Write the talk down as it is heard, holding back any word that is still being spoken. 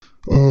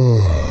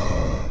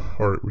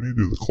Alright, we need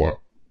to do the clap.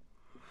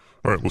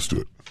 Alright, let's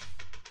do it.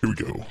 Here we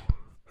go.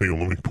 Hang on,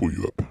 let me pull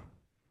you up.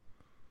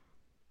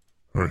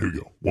 Alright, here we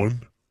go.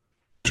 1,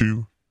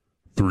 2,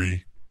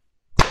 3.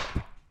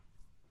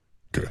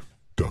 Okay,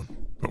 done.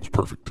 That was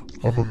perfect.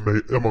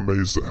 I'm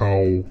amazed at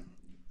how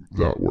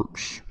that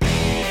works.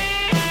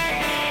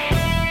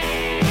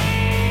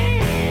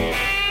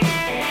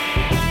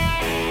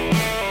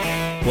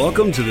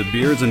 Welcome to the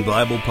Beers and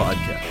Bible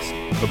Podcast,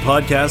 a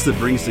podcast that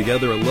brings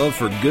together a love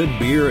for good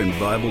beer and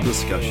Bible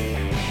discussion.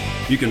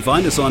 You can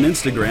find us on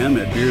Instagram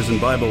at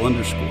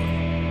beersandbible_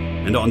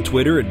 and on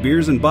Twitter at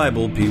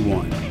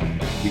beersandbiblepone.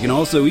 You can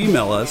also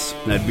email us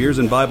at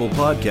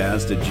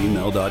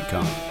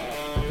beersandbiblepodcast@gmail.com.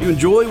 If you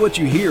enjoy what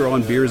you hear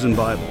on Beers and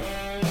Bible,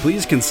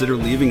 please consider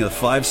leaving a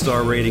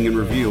 5-star rating and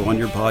review on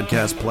your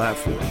podcast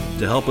platform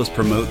to help us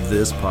promote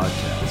this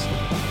podcast.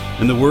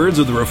 In the words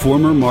of the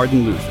reformer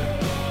Martin Luther,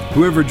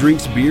 whoever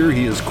drinks beer,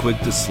 he is quick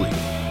to sleep.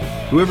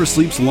 Whoever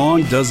sleeps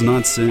long does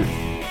not sin.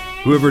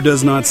 Whoever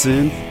does not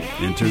sin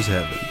enters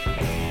heaven.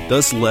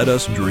 Thus let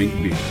us drink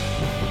beer.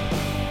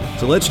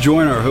 So let's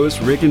join our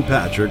hosts Rick and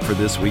Patrick for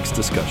this week's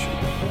discussion.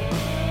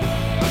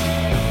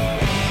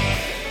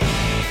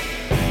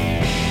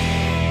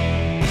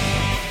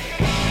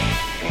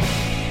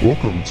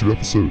 Welcome to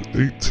episode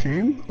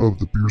 18 of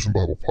the Beers and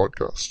Bible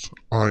Podcast.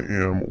 I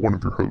am one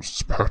of your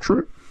hosts,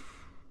 Patrick.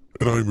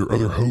 And I'm your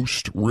other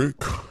host,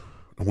 Rick.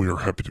 And we are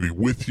happy to be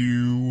with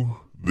you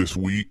this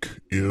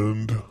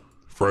weekend,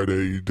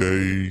 Friday,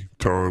 day,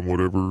 time,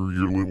 whenever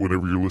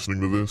you're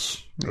listening to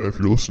this. If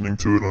you're listening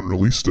to it on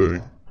release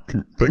day,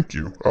 thank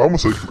you. I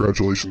almost said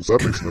congratulations.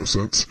 That makes no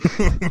sense.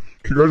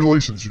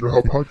 Congratulations. You know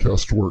how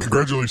podcasts work.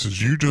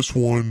 Congratulations. You just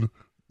won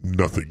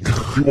nothing.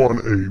 You won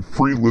a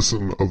free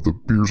listen of the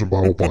Beers and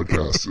Bible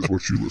Podcast is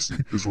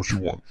what you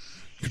won.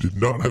 You did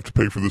not have to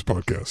pay for this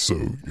podcast,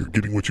 so you're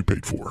getting what you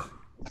paid for.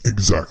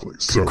 Exactly.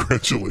 So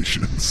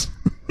congratulations.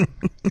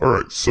 All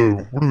right.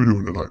 So what are we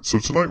doing tonight? So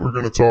tonight we're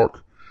going to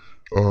talk.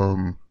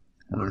 We're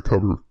going to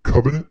cover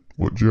covenant,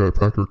 what J.I.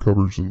 Packer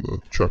covers in the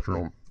chapter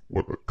on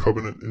what a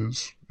covenant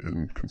is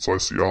in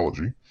concise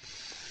theology.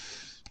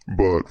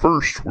 But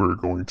first, we're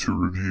going to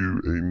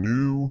review a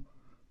new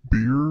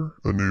beer.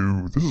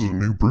 This is a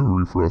new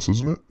brewery for us,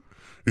 isn't it?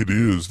 It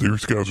is.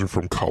 These guys are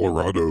from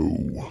Colorado.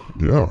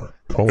 Yeah,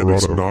 Colorado. And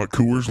it's not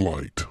Coors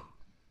Light.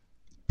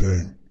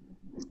 Dang.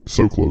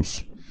 So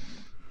close.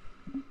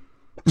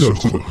 So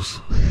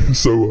close.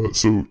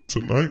 So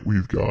tonight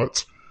we've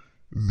got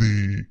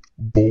the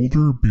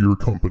Boulder Beer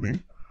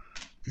Company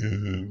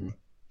in,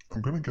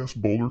 I'm going to guess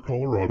Boulder,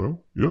 Colorado.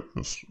 Yep,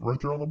 it's right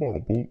there on the bottle.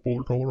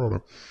 Boulder,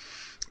 Colorado.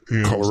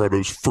 And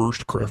Colorado's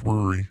first craft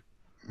brewery.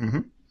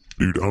 Mm-hmm.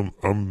 Dude,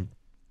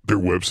 their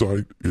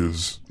website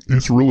is...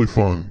 It's really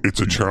fun.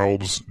 It's a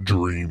child's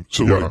dream.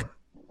 So, yeah. like,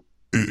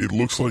 it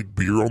looks like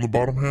beer on the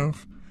bottom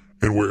half,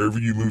 and wherever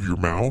you move your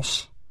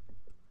mouse,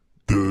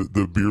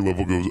 the beer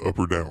level goes up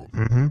or down.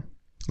 Mm-hmm.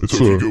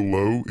 So if you go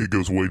low, it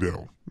goes way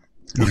down.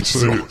 It's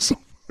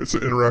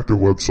an interactive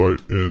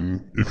website,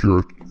 and if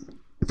you're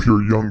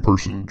a young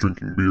person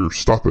drinking beer,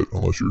 stop it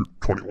unless you're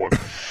 21.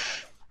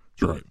 That's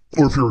right.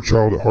 Or if you're a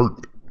child at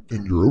heart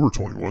and you're over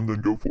 21,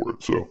 then go for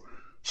it.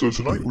 So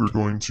tonight we're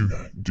going to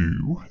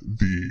do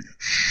the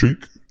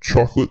Shake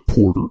Chocolate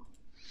Porter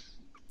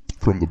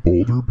from the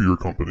Boulder Beer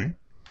Company.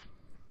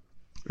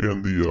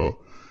 And the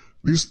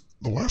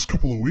last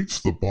couple of weeks,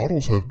 the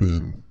bottles have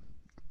been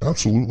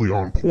absolutely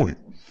on point.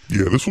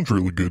 Yeah, this one's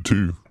really good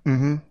too.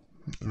 Mm-hmm.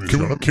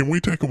 Can we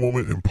take a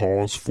moment and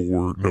pause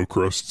for No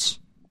Crusts?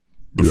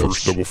 The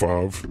first Double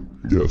 5?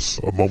 Yes.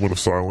 A moment of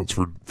silence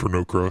for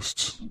No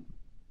Crusts.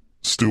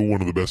 Still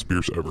one of the best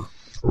beers ever.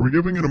 Are we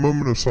giving it a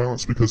moment of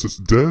silence because it's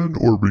dead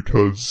or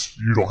because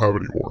you don't have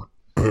any more?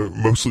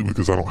 Mostly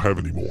because I don't have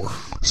any more.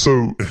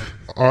 So,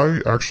 I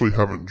actually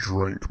haven't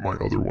drank my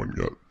other one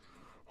yet.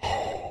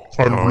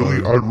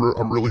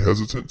 I'm really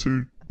hesitant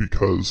to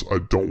because I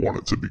don't want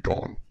it to be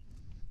gone.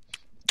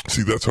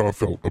 See, that's how I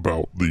felt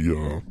about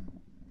the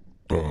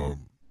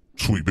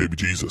Sweet Baby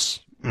Jesus.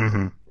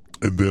 Mm-hmm.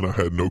 And then I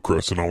had No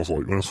Crust, and I was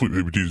like, well, Sweet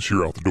Baby Jesus,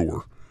 you're out the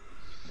door.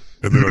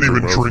 And you then didn't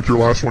even drink your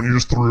last one, you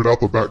just threw it out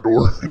the back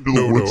door into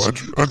the woods.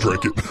 I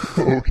drank it.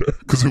 Okay.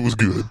 Because it was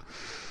good.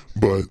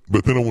 But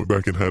then I went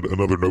back and had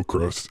another No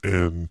Crust,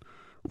 and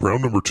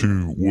round number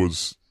 2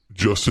 was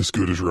just as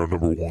good as round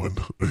number 1.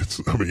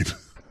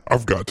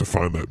 I've got to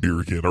find that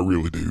beer again. I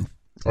really do.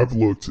 I've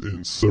looked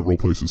in several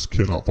places,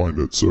 cannot find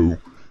it. So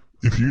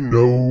if you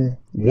know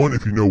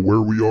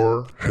where we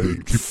are, hey,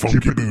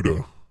 Funky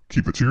Buddha,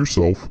 keep it to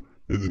yourself.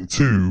 And then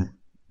 2,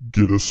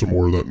 get us some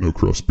more of that No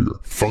Crust beer.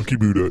 Funky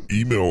Buddha,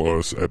 email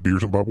us at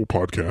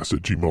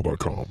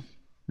beersandbiblepodcast@gmail.com.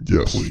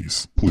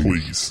 Yes.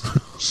 Please.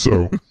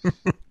 So,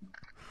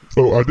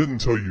 I didn't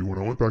tell you, when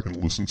I went back and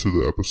listened to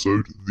the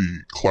episode,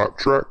 the clap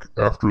track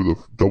after the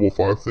Double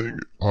 5 thing,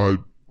 I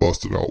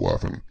busted out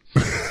laughing.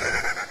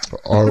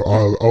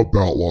 I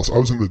about lost. I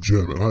was in the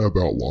gym and I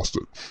about lost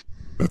it.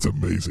 That's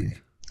amazing.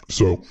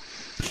 So,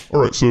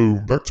 alright, so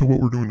back to what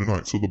we're doing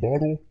tonight. So the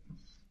bottle,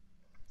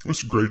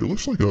 it's great. It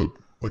looks like an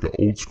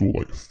old school,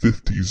 like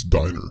 50s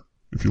diner.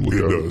 If you look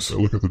It at does. it,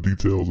 look at the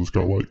details. It's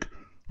got like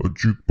a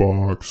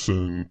jukebox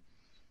and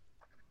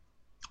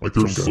like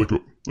there's Some like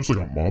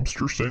a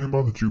mobster standing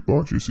by the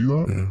jukebox. You see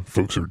that? Yeah,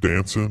 folks are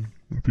dancing.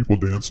 People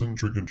dancing,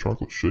 drinking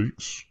chocolate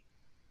shakes.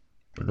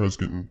 That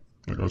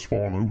guy's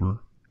falling over.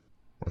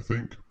 I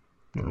think.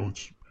 No,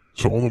 it's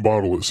So on the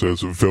bottle it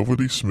says,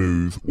 velvety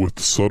smooth with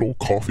subtle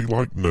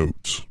coffee-like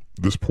notes.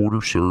 This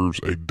porter serves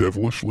a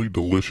devilishly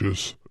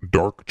delicious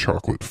dark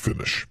chocolate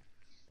finish.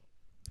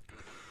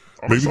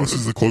 Maybe this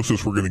is the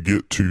closest we're going to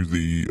get to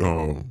the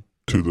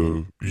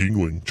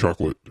Yingling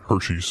chocolate,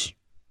 Hershey's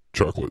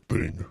chocolate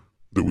thing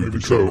that we've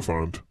been trying to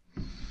find.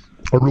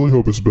 I really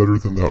hope it's better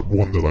than that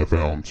one that I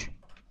found.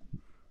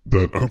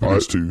 That I hope it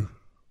is too.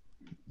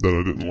 That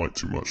I didn't like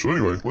too much. So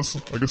anyway,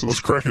 Let's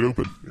crack it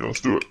open. Yeah,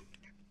 let's do it.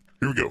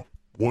 Here we go.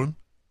 1,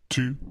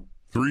 2,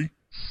 3,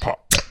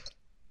 pop.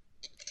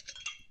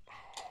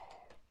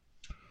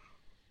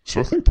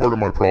 So I think part of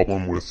my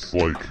problem with,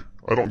 like,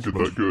 I don't get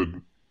that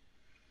good.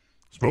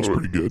 Smells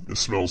pretty good. It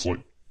smells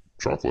like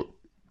chocolate.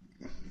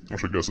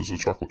 Which I guess is a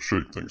chocolate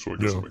shake thing, so I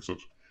guess that makes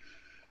sense.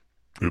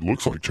 It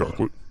looks like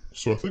chocolate.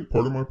 So I think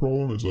part of my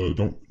problem is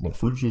that my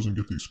fridge doesn't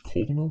get these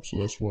cold enough, so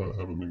that's why I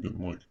haven't been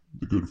getting, like,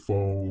 the good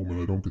foam,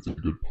 and I don't get the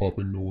good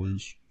popping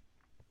noise.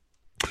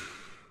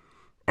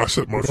 I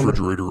set my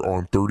refrigerator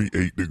on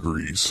 38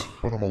 degrees.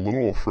 But I'm a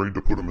little afraid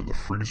to put them in the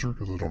freezer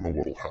because I don't know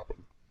what'll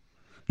happen.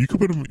 You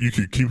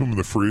could keep them in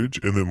the fridge,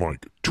 and then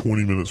like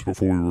 20 minutes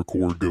before we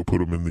record, go put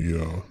them in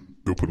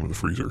the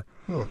freezer.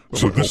 Yeah,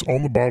 So this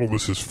on the bottle,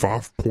 this is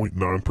 5.9%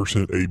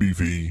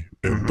 ABV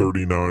and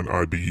 39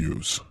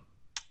 IBUs.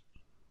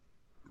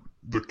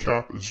 The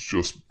cap is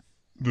just,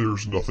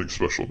 there's nothing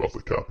special about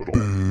the cap at all.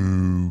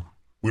 Boo.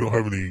 We don't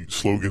have any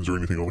slogans or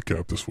anything on the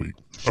cap this week.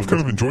 I've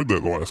kind of enjoyed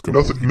that the last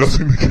couple.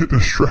 Nothing to get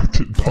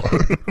distracted by.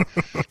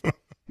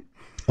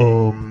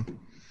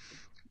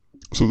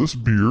 So this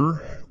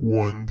beer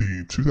won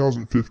the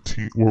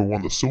 2015,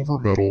 won the silver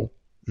medal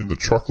in the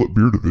chocolate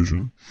beer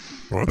division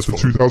at the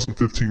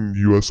 2015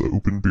 U.S.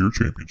 Open Beer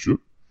Championship.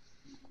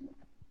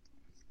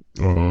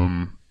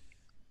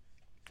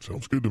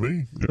 Sounds good to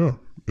me. Yeah.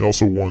 It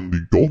also won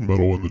the gold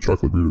medal in the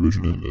chocolate beer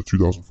division in the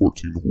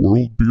 2014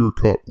 World Beer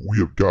Cup. We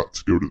have got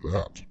to go to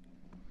that.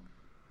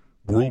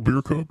 World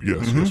Beer Cup?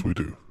 Yes, yes, we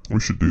do.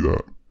 We should do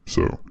that.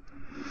 So,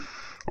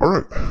 all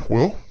right.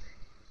 Well,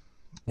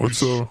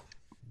 let's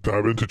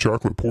dive into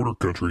chocolate porter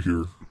country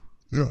here.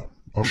 Yeah,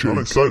 I'm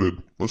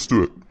excited. Let's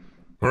do it.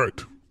 All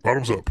right,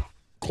 bottoms up.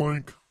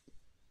 Clank.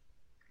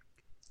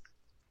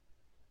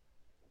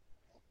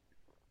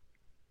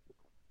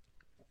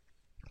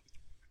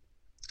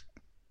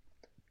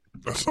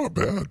 That's not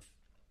bad.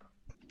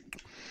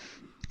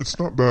 It's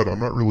not bad.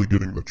 I'm not really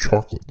getting the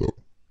chocolate though.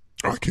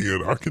 I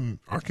can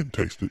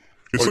taste it.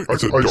 It's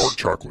it's a dark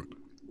chocolate.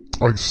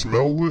 I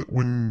smelled it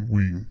when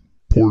we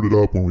poured it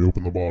up when we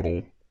opened the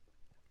bottle.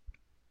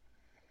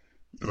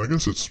 And I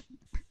guess it's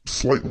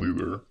slightly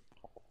there.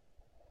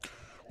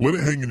 Let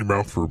it hang in your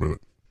mouth for a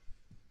minute.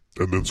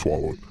 And then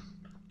swallow it.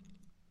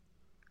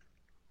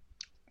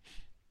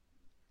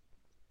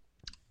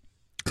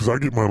 Because I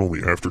get mine on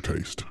the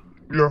aftertaste.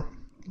 Yeah.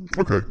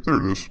 Okay, there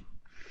it is.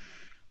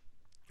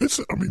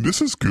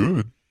 This is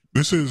good.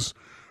 This is,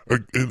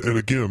 and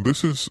again,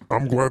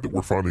 I'm glad that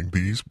we're finding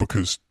these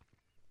because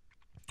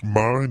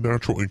my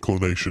natural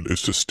inclination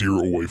is to steer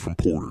away from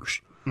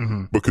porters.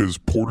 Mm-hmm. Because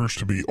porters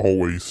to me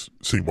always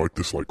seem like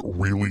this like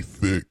really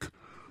thick,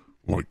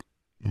 like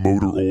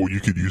motor oil. You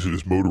could use it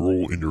as motor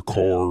oil in your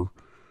car.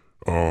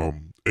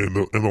 And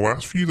the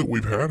last few that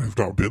we've had have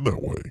not been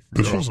that way.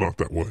 This one's not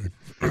that way.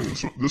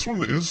 This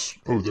one is.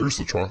 Oh, there's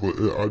the chocolate.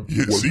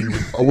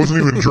 I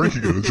wasn't even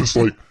drinking it. It's just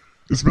like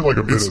it's been like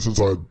a minute since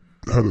I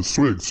had a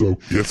swig. So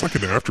yeah, it's like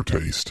an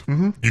aftertaste.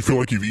 Mm-hmm. You feel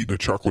like you've eaten a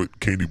chocolate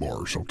candy bar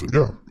or something.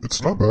 Yeah,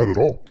 it's not bad at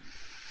all.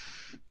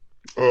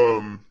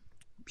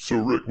 So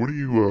Rick, what are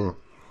you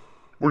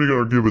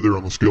gonna give it there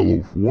on the scale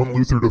of 1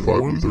 Luther to 5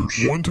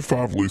 Luthers? 1 to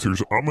 5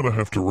 Luthers. I'm gonna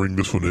have to ring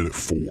this one in at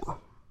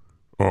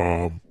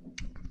 4.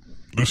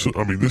 This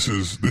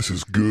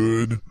is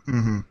good.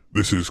 Mm-hmm.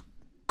 This is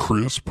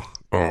crisp.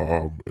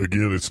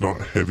 Again, it's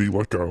not heavy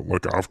like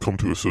I've come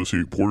to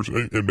associate porters,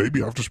 and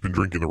maybe I've just been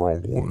drinking the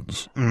wrong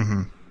ones.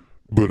 Mm-hmm.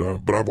 But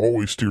I've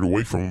always steered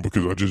away from them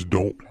because I just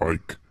don't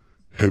like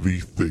heavy,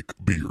 thick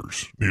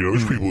beers. You know,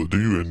 there's people that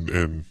do,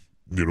 and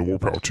you know, more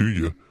power to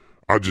you.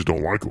 I just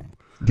don't like them.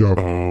 Yeah.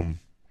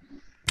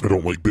 I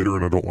don't like bitter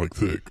and I don't like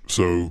thick.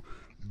 So,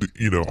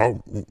 you know,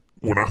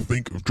 when I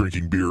think of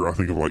drinking beer, I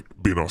think of like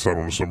being outside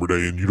on a summer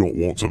day and you don't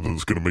want something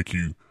that's going to make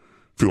you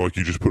feel like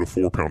you just put a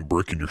 4-pound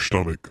brick in your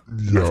stomach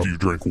after you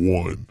drank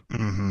one.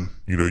 Mm-hmm.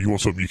 You know, you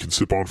want something you can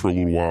sip on for a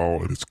little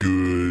while and it's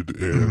good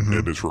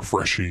and it's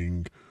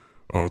refreshing.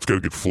 It's got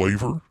a good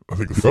flavor. I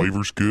think the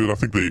flavor's good. I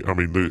think they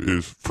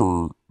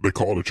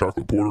call it a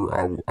chocolate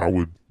porter. I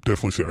would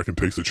definitely say I can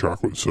taste the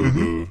chocolate. So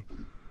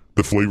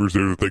the flavors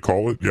there that they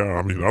call it. Yeah.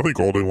 I mean, I think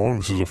all day long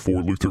this is a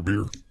 4 Luther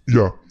beer.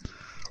 Yeah.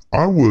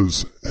 I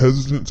was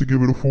hesitant to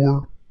give it a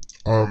 4.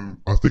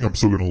 I think I'm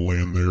still going to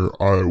land there.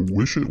 I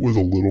wish it was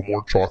a little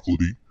more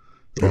chocolatey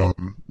Yeah.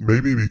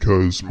 Maybe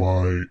because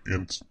my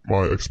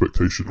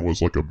expectation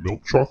was like a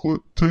milk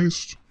chocolate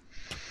taste.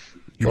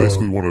 You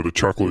basically wanted a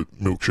chocolate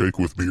milkshake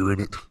with beer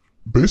in it.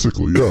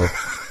 Basically, yeah.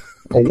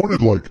 I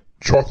wanted like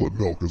chocolate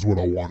milk is what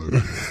I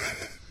wanted.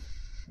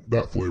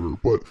 That flavor,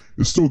 but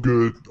it's still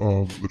good.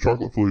 The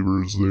chocolate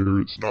flavor is there.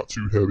 It's not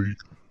too heavy.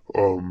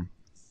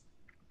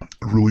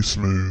 Really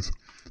smooth.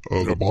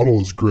 The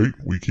bottle is great.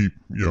 We keep,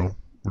 we're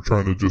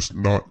trying to just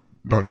not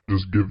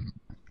just give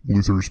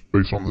Luther's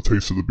based on the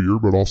taste of the beer,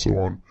 but also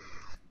on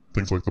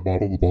things like the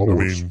bottle. The bottle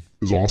is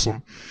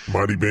awesome.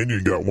 Mighty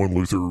Banyan got one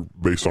Luther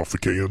based off the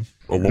can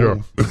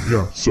alone.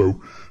 Yeah. So,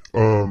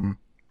 and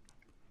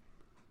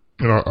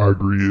I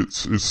agree.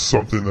 It's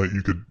something that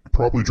you could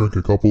probably drink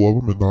a couple of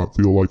them and not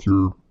feel like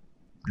you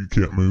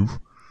can't move.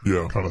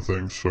 Yeah. Kind of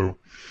thing. So,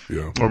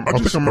 yeah. I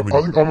think I'm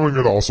going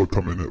to also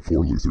come in at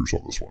 4 Luthers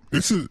on this one.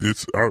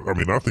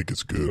 I think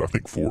it's good. I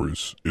think 4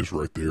 is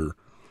right there.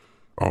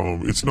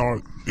 It's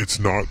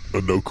not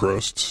a no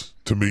crust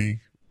to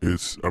me. There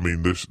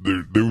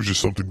was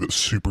just something that's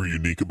super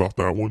unique about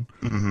that one.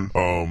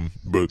 Mm-hmm.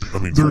 But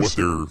for what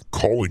they're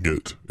calling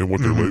it and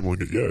what they're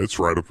labeling it, yeah, it's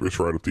right up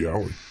the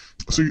alley.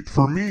 See,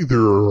 for me, there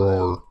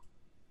are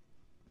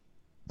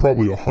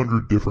probably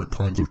 100 different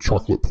kinds of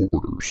chocolate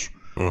porters.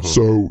 Uh-huh.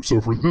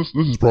 So for this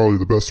is probably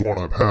the best one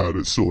I've had.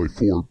 It's still a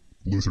 4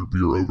 Luther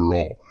beer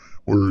overall.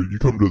 Where you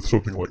come to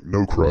something like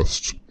No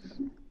Crust.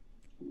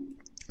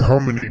 How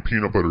many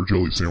peanut butter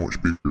jelly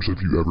sandwich beers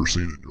have you ever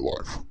seen in your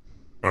life?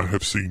 I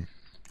have seen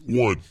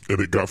one, and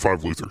it got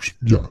 5 Luthers.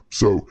 Yeah,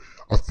 so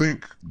I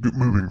think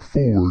moving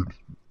forward,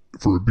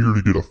 for a beer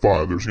to get a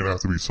 5, there's going to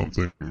have to be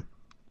something.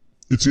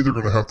 It's either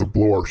going to have to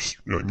blow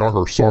knock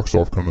our socks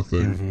off kind of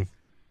thing,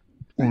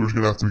 or there's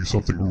going to have to be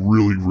something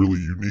really, really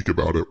unique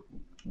about it.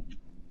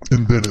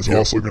 And then it's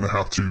also going to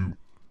have to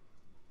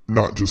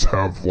not just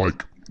have,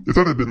 like, if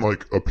that had been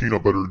like a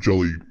peanut butter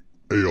jelly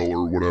ale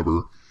or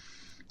whatever,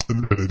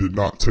 and then it did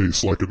not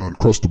taste like an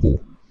Uncrustable,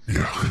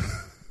 it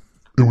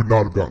would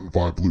not have gotten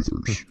 5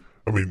 Luthers.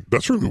 I mean,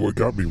 that's really what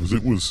got me.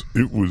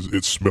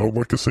 It smelled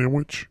like a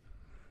sandwich,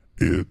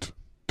 it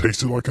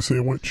tasted like a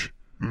sandwich,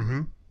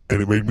 and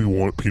it made me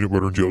want peanut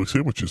butter and jelly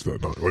sandwiches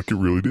that night. Like, it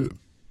really did.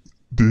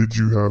 Did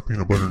you have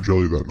peanut butter and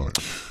jelly that night?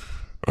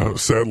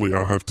 Sadly,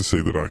 I have to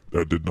say that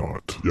I did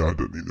not. Yeah, I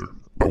didn't either.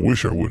 I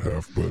wish I would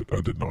have, but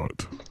I did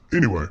not.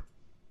 Anyway,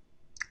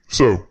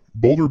 so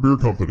Boulder Beer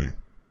Company,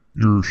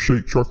 your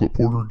shake chocolate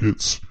porter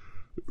gets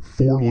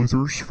 4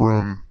 Luthers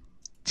from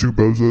 2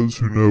 bozos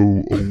who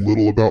know a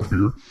little about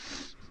beer.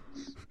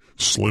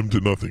 Slim to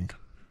nothing.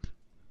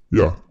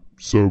 Yeah.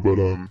 So, but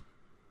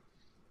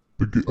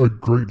a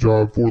great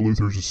job. 4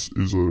 Luthers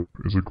is a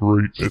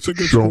great. It's a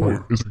good showing.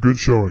 score. It's a good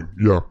showing.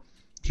 Yeah.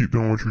 Keep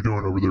doing what you're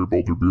doing over there,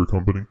 Boulder Beer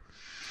Company.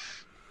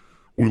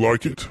 We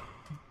like it.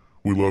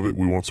 We love it.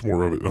 We want some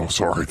more of it. Oh,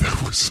 sorry,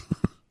 that was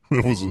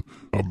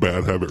a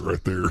bad habit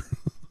right there.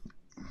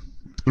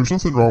 There's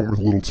nothing wrong with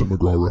a little Tim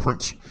McGraw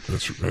reference.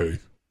 Hey,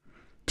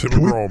 Tim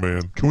McGraw,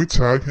 man. Can we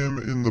tag him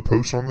in the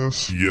post on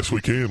this? Yes,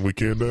 we can. We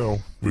can now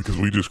because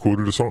we just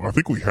quoted a song. I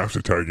think we have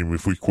to tag him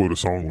if we quote a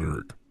song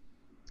lyric.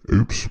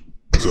 Oops.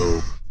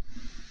 So,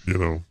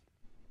 there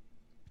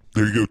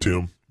you go,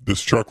 Tim.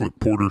 This chocolate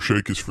porter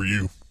shake is for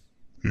you.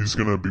 He's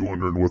gonna be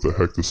wondering what the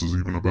heck this is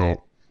even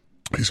about.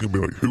 He's gonna be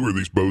like, "Who are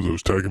these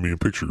bozos tagging me in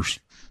pictures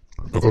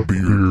of a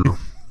beer?"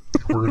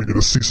 We're gonna get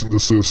a cease and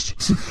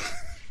desist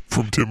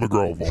from Tim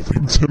McGraw of all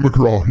people. Tim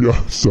McGraw,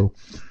 yeah. So,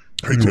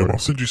 hey Tim, I'll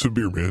send you some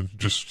beer, man.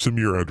 Just send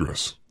me your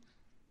address.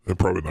 That's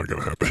probably not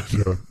gonna happen.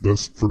 Yeah,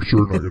 that's for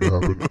sure not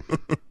gonna happen.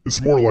 It's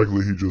more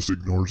likely he just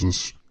ignores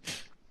us.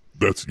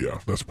 That's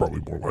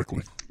probably more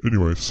likely.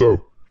 Anyway,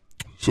 so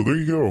there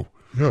you go.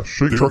 Yeah,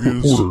 shake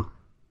chocolate porter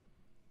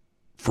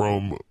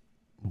from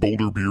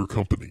Boulder Beer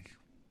Company.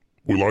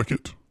 We like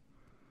it,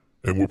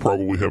 and we'll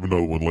probably have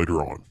another one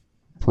later on.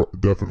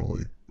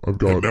 Definitely.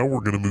 And now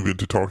we're going to move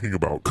into talking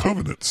about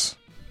covenants,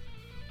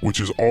 which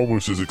is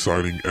almost as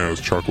exciting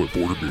as chocolate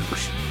porter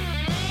beers.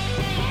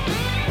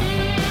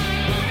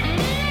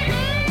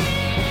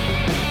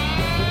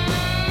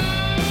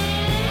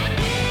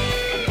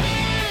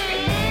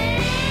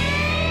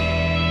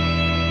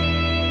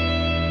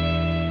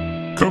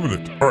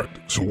 Covenant. All right,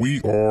 so we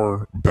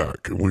are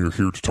back, and we are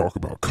here to talk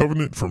about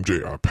Covenant from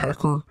J.I.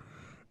 Packer,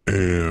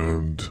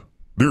 and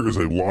there is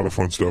a lot of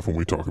fun stuff when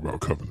we talk about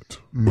Covenant,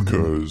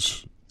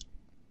 because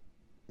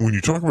when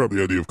you talk about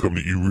the idea of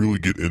Covenant, you really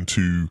get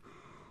into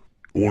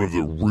one of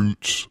the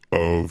roots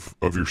of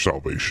your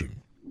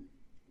salvation,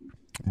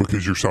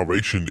 because your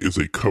salvation is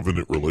a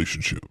covenant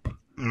relationship.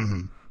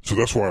 So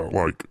that's why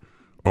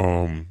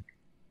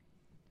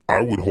I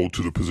would hold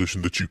to the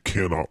position that you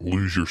cannot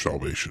lose your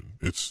salvation.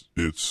 It's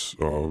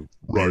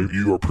right.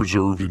 You are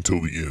preserved until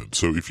the end.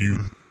 So if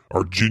you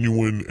are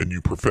genuine and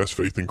you profess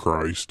faith in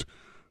Christ,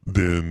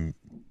 then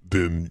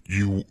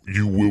you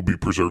will be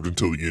preserved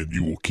until the end.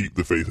 You will keep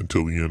the faith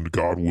until the end.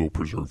 God will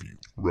preserve you.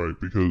 Right,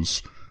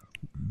 because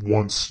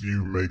once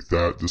you make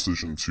that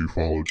decision to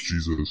follow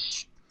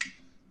Jesus,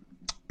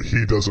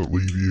 He doesn't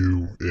leave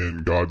you,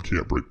 and God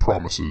can't break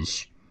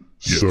promises.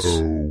 Yes.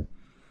 So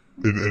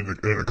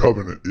and a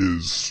covenant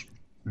is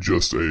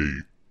just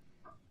a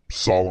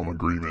solemn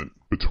agreement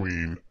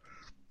between,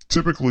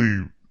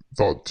 typically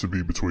thought to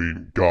be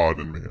between God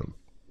and man.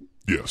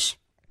 Yes.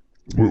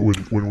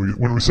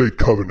 When we say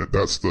covenant,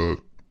 that's the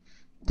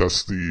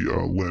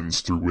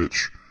lens through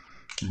which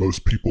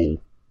most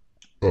people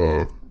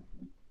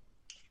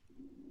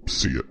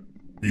see it.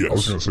 Yes. I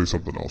was going to say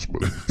something else,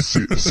 but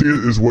see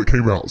it is what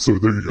came out. So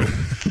there you go.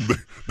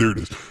 There it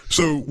is.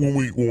 So when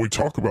we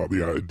talk about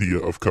the idea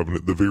of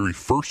covenant, the very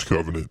first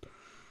covenant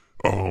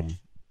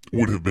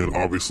would have been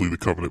obviously the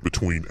covenant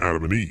between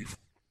Adam and Eve,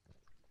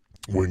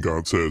 when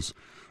God says,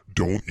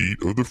 "Don't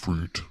eat of the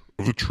fruit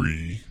of the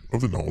tree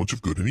of the knowledge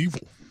of good and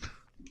evil."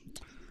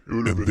 It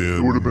would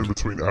have been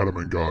between Adam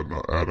and God,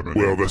 not Adam and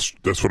Eve. Well,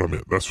 that's what I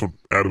meant. That's from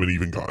Adam and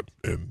Eve and God.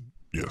 And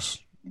yes.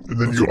 And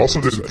then you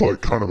also did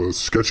like kind of a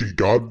sketchy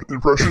God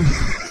impression.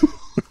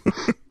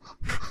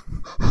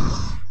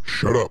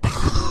 Shut up.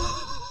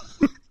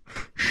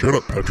 Shut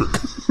up, Patrick.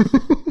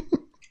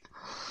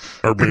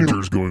 Our banter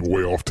is going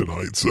way off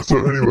tonight. So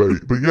anyway,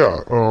 but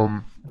yeah,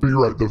 but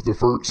you're right.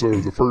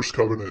 The first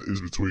covenant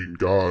is between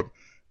God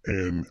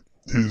and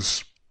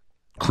his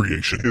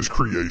creation.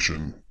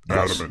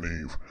 Yes. Adam and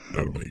Eve.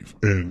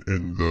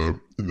 And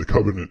the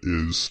covenant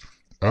is,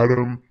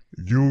 Adam,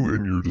 you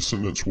and your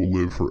descendants will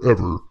live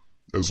forever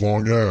as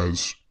long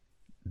as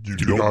you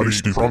do not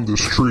eat from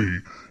this tree.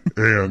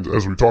 And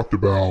as we talked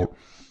about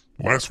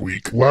last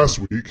week,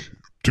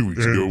 2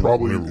 weeks ago,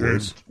 probably,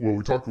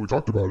 we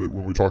talked about it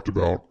when we talked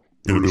about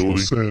original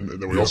sin,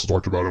 and then we also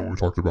talked about it when we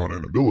talked about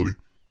inability.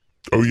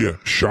 Oh yeah,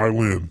 Shy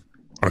Lynn.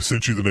 I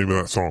sent you the name of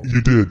that song.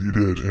 You did,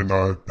 and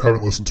I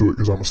haven't listened to it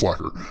because I'm a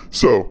slacker.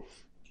 So,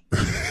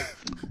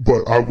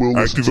 but I will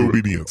listen Active to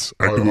Obedience.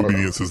 it. Active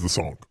Obedience is the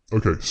song.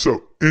 Okay,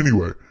 so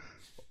anyway,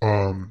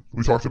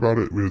 we talked about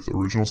it with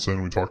original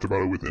sin. We talked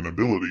about it with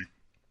inability.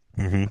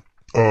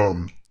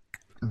 Mm-hmm.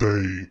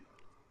 They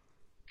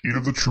eat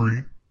of the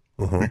tree,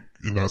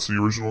 and that's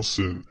the original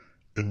sin.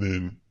 And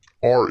then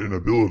our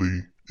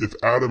inability, if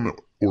Adam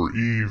and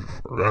Eve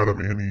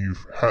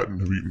hadn't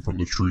have eaten from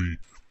the tree,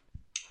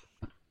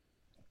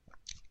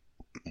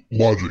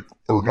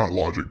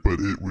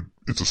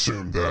 it's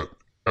assumed that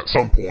at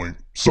some point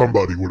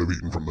somebody would have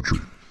eaten from the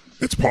tree.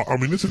 It's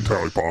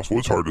entirely possible.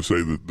 It's hard to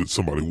say that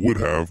somebody would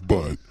have,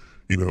 but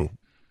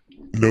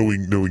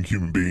knowing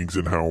human beings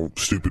and how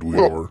stupid we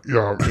are.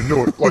 Yeah, and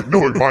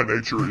knowing my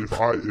nature, if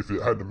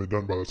it hadn't been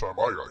done by the time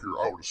I got here,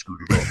 I would have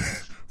screwed it up.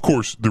 Of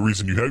course, the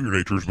reason you have your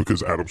nature is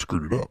because Adam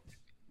screwed it up.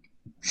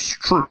 It's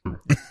true.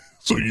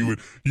 So you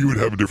would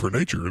have a different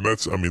nature, and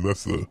that's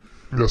the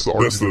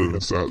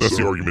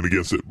argument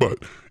against it.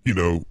 But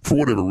for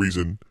whatever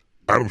reason,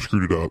 Adam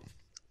screwed it up,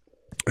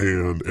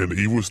 and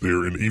Eve was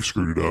there, and Eve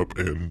screwed it up,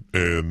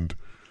 and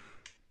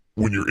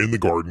when you're in the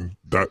garden,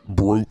 that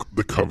broke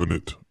the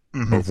covenant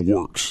of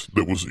works.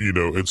 That was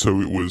and so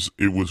it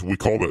was we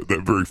call that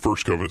very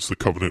first covenant the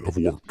covenant of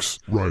works.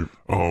 Right.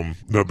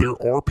 Now there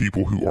are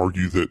people who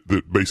argue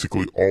that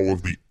basically all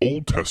of the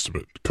Old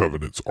Testament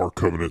covenants are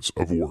covenants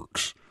of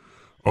works.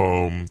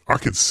 I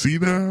could see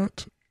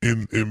that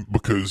in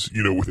because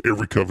with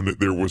every covenant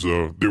there was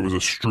a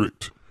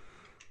strict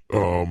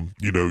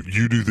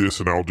you do this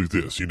and I'll do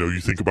this. You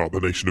think about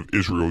the nation of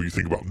Israel, you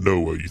think about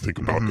Noah, you think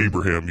about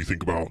Abraham, you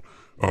think about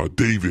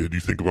David, you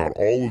think about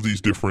all of these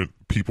different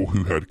people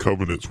who had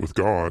covenants with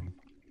God,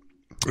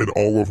 and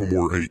all of them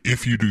were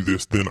if you do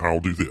this, then I'll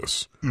do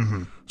this.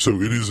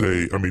 So it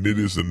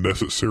is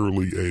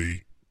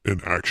necessarily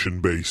an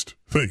action based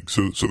thing.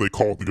 So they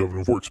call it the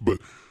covenant of works, but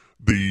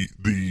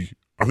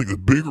I think the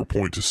bigger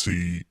point to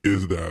see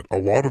is that a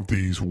lot of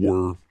these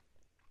were,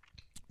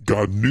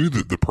 God knew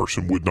that the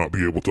person would not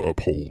be able to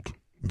uphold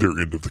their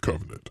end of the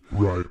covenant.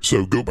 Right.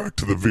 So go back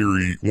to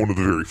one of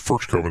the very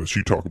first covenants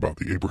you talk about,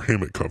 the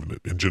Abrahamic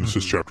covenant in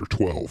Genesis chapter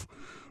 12.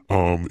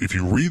 If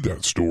you read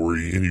that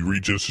story and you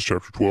read Genesis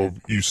chapter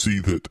 12, you see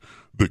that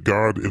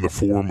God, in the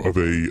form of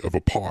a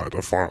pot,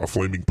 a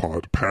flaming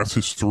pot,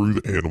 passes through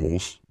the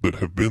animals that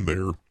have been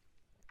there,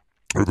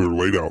 or they're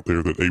laid out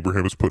there, that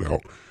Abraham has put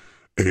out,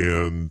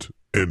 and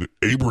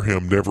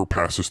Abraham never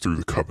passes through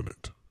the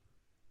covenant.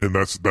 And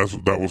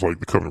that was like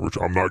the covenant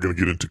ritual. I'm not going to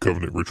get into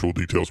covenant ritual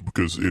details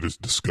because it is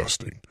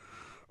disgusting.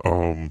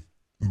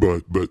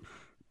 But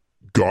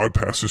God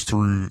passes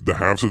through the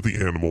halves of the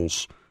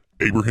animals.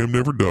 Abraham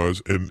never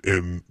does. And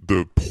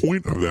the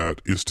point of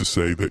that is to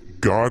say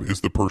that God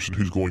is the person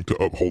who's going to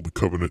uphold the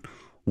covenant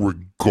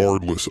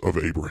regardless of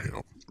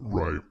Abraham.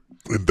 Right.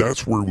 And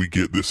that's where we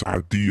get this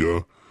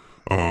idea,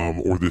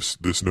 or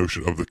this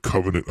notion of the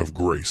covenant of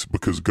grace,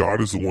 because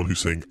God is the one who's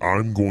saying,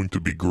 I'm going to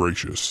be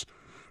gracious.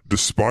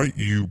 Despite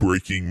you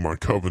breaking my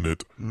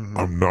covenant,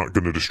 I'm not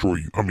going to destroy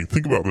you. I mean,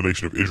 think about the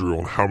nation of Israel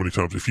and how many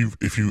times, if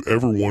you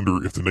ever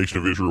wonder if the nation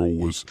of Israel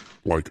was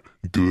like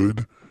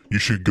good, you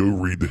should go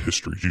read the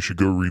histories. You should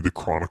go read the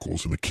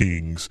Chronicles and the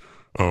Kings,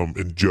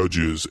 and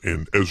Judges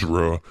and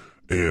Ezra,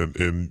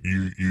 and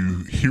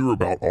you hear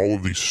about all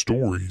of these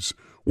stories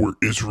where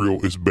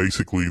Israel is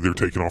basically, they're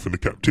taken off into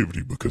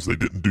captivity because they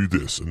didn't do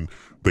this, and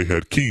they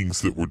had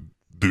kings that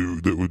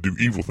do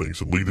evil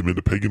things and lead them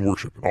into pagan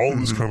worship and all of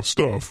this kind of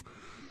stuff.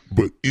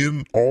 But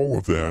in all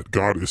of that,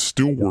 God is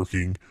still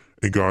working,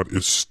 and God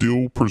is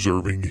still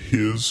preserving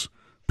his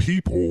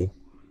people,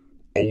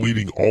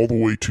 leading all the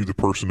way to the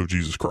person of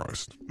Jesus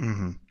Christ,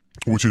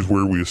 which is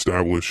where we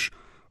establish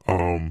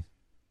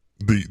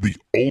the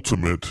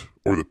ultimate,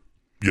 or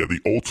the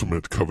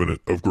ultimate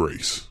covenant of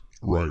grace.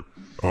 Right.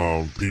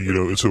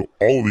 And so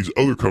all of these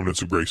other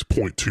covenants of grace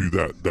point to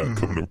that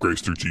covenant of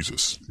grace through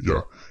Jesus.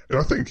 Yeah. And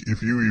I think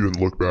if you even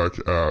look back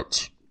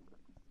at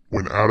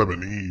when Adam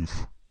and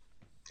Eve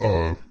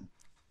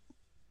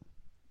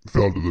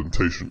fell to the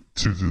temptation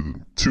to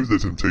the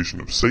temptation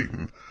of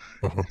Satan,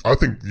 I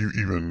think you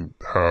even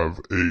have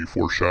a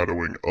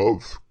foreshadowing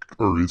of,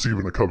 or it's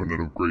even a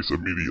covenant of grace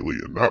immediately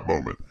in that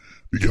moment,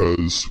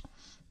 because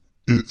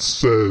it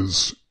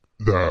says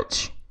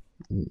that,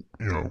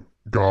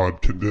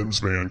 God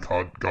condemns man,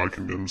 God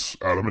condemns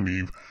Adam and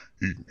Eve.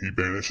 He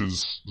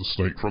banishes the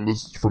snake from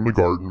the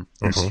garden.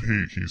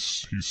 He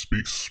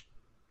speaks.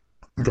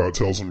 God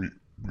tells him,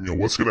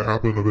 what's going to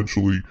happen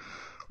eventually.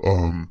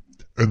 And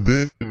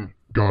then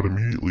God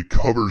immediately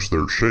covers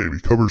their shame. He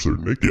covers their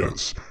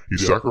nakedness. He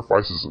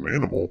sacrifices an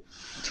animal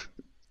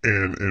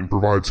and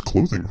provides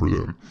clothing for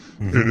them.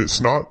 And it's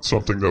not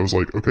something that was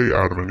like, okay,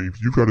 Adam and Eve,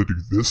 you've got to do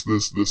this, and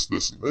this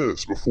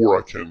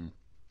before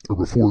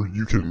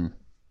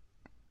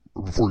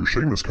your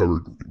shame is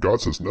covered.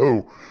 God says,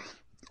 no,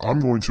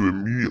 I'm going to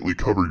immediately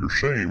cover your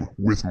shame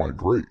with my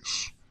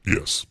grace.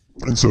 Yes.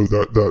 And so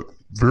that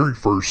very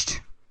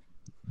first,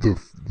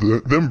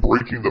 them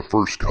breaking the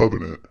first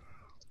covenant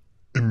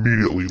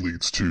immediately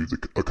leads to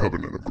a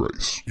covenant of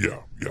grace. Yeah.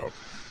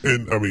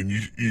 And I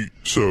mean,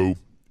 so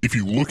if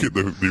you look at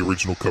the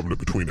original covenant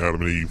between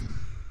Adam and Eve,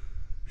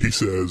 he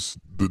says,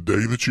 the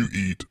day that you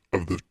eat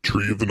of the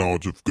tree of the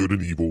knowledge of good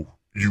and evil,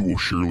 you will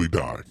surely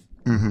die.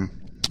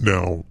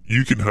 Now,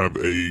 you can have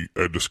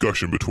a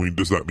discussion between,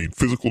 does that mean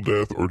physical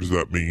death, or does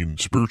that mean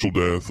spiritual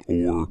death,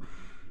 or,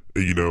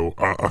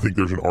 I think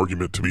there's an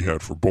argument to be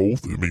had for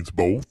both. It means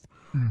both,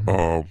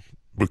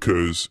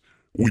 because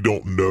we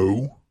don't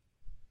know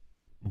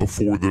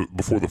before the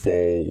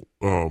fall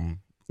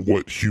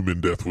what human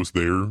death was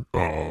there.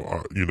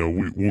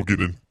 We'll get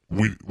in.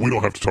 We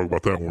don't have to talk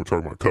about that when we're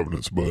talking about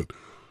covenants, but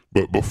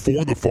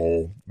before the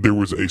fall, there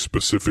was a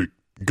specific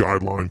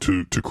guideline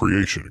to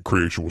creation.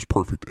 Creation was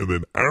perfect, and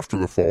then after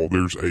the fall,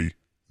 there's a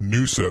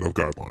new set of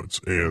guidelines,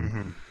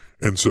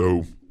 and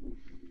so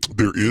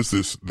there is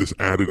this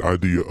added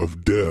idea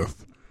of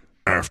death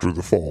after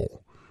the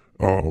fall,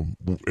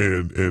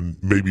 and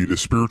maybe it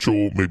is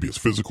spiritual, maybe it's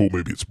physical,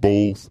 maybe it's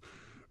both,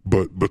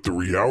 but the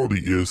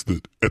reality is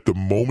that at the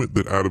moment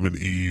that Adam and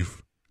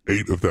Eve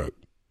ate of that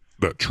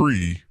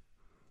tree,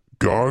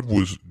 God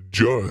was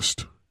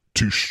just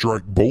to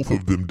strike both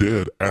of them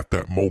dead at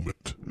that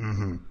moment.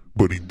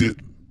 But he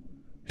didn't.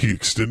 He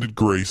extended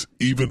grace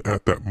even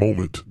at that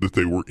moment that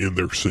they were in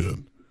their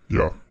sin.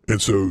 Yeah.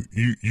 And so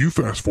you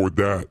fast forward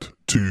that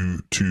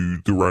to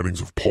the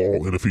writings of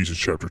Paul in Ephesians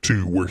chapter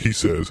 2, where he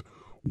says,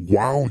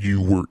 while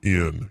you were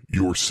in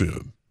your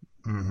sin,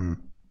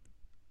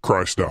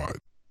 Christ died.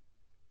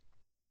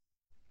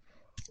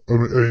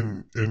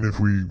 And if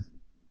we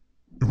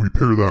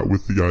pair that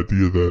with the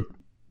idea that,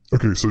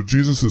 okay, so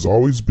Jesus has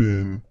always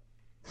been,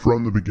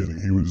 from the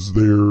beginning, he was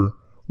there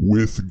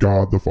with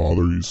God the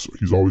Father.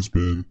 He's always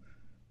been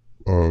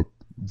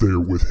there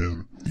with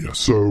him. Yes.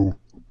 So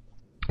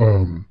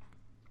when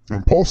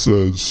Paul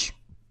says,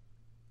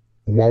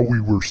 while we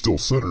were still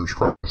sinners,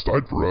 Christ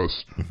died for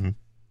us,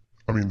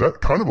 I mean, that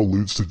kind of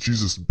alludes to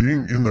Jesus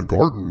being in the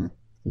garden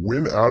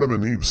when Adam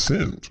and Eve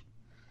sinned.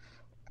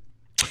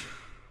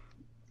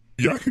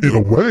 Yeah, in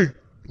a way,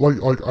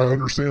 like I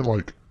understand,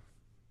 God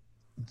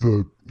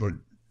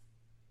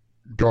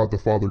the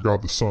Father,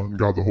 God the Son,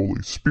 God the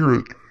Holy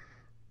Spirit.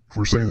 If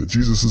we're saying that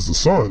Jesus is the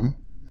Son,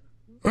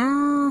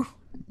 no,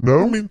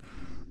 I mean,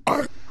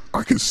 I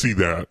can see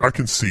that. I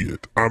can see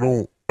it. I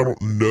don't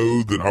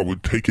know that I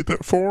would take it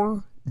that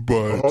far,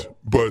 but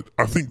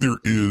I think there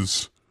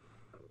is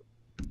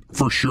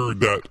for sure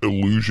that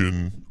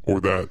illusion, or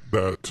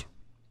that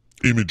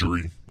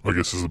imagery, I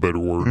guess is a better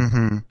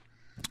word,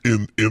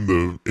 in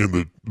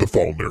the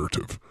fall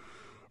narrative.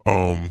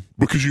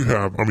 Because you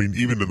have, I mean,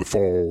 even in the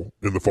fall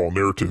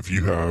narrative,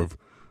 you have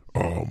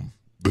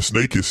the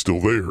snake is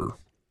still there.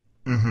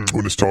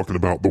 When it's talking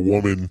about the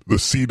woman, the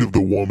seed of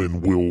the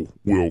woman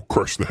will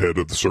crush the head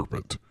of the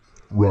serpent.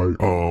 Right.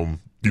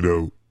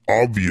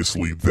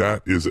 Obviously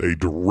that is a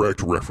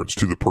direct reference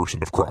to the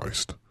person of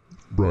Christ.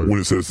 Right. When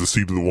it says the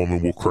seed of the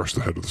woman will crush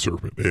the head of the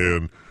serpent.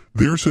 And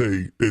there's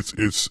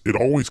it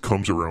always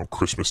comes around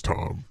Christmas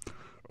time.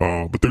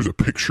 But there's a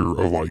picture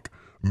of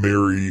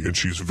Mary, and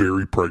she's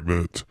very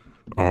pregnant.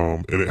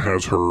 And it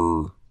has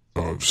her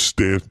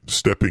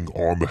stepping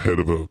on the head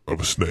of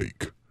a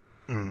snake.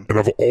 And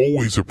I've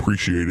always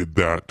appreciated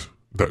that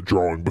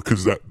drawing,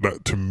 because that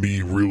to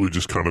me really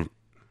just kind of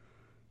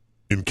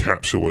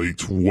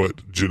encapsulates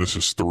what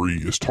Genesis 3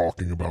 is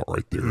talking about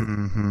right there.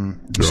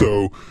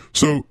 Yeah.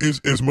 So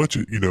is as much,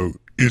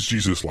 is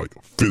Jesus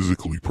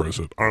physically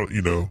present?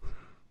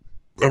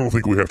 don't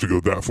think we have to go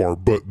that far,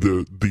 but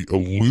the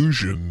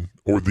allusion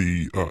or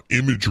the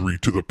imagery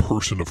to the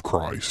person of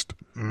Christ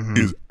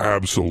is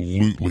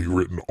absolutely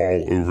written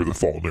all over the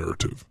fall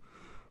narrative,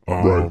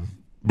 Right.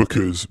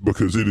 because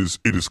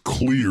it is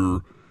clear,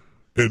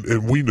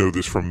 and we know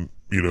this from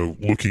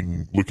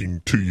looking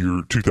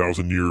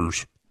 2,000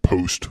 years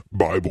post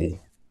Bible,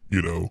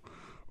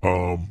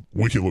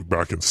 we can look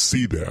back and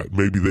see that.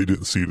 Maybe they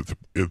didn't see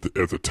it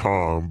at the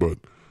time, but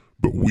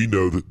we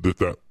know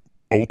that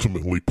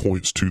ultimately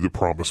points to the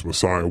promised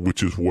Messiah,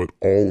 which is what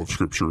all of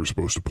Scripture is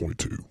supposed to point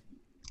to.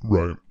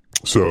 Right.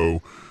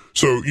 So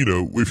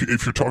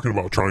if you're talking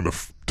about trying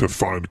to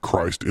find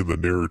Christ in the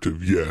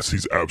narrative, yes,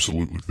 he's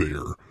absolutely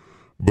there.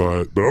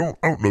 But I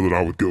don't know that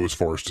I would go as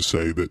far as to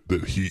say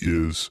that he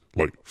is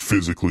like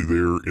physically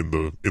there in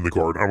the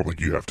garden. I don't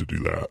think you have to do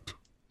that.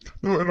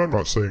 No, and I'm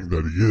not saying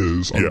that he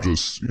is. I'm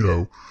just,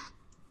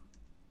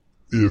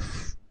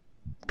 if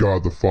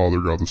God the Father,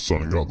 God the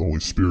Son, and God the Holy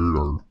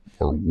Spirit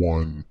are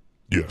one,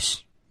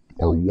 Yes.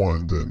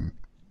 then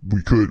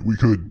we could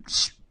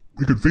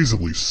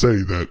feasibly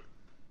say that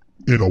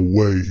in a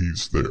way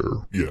he's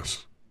there.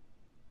 Yes.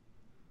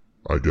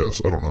 I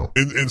guess. I don't know.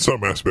 In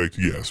some aspect,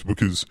 yes,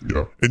 because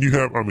Yeah. and you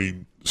have,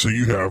 so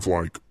you have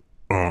like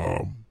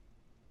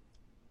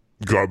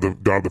God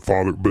the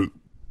Father, but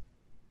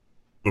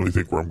let me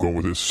think where I'm going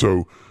with this.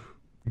 So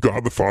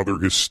God the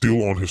Father is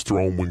still on his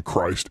throne when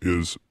Christ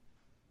is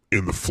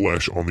in the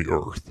flesh on the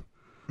earth.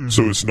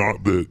 So it's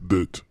not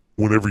that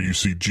whenever you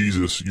see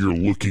Jesus, you're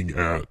looking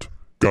at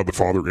God the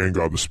Father and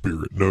God the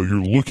Spirit. No,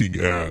 you're looking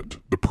at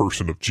the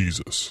person of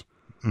Jesus,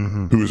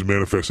 who is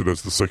manifested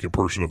as the second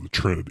person of the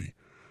Trinity.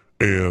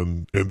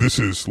 And this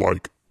is where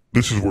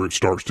it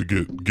starts to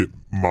get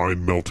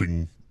mind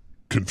melting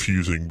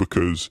confusing,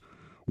 because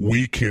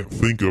we can't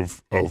think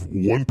of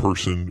one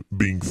person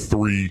being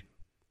three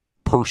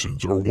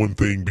persons or one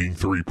thing being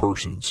three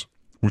persons,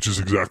 which is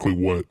exactly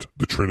what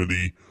the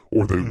Trinity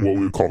or what we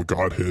would call the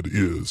Godhead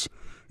is.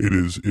 It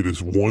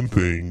is one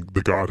thing,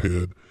 the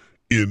Godhead,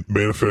 in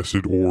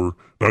manifested or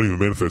not even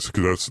manifested,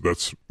 because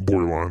that's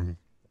borderline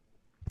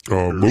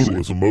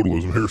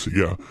modalism, heresy,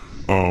 yeah.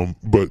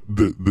 But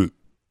the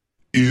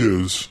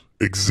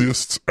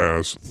exists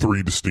as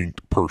three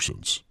distinct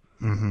persons.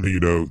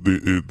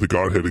 The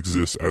Godhead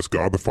exists as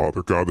God the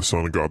Father, God the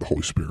Son, and God the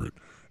Holy Spirit.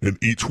 And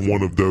each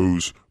one of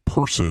those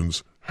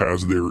persons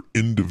has their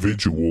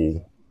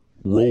individual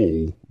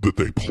role that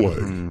they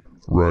play.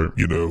 Right.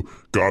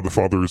 God the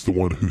Father is the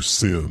one who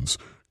sins.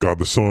 God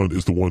the Son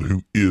is the one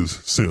who is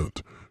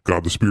sent.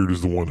 God the Spirit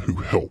is the one who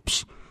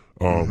helps.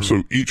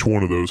 So each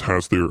one of those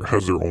has their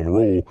own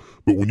role.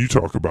 But when you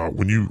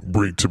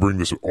bring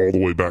this all the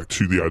way back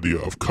to the idea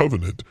of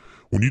covenant,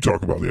 when you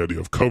talk about the idea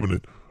of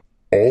covenant,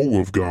 all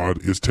of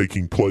God is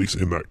taking place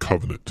in that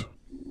covenant.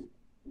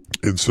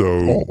 And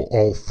so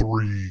all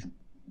three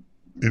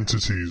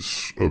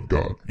entities of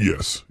God.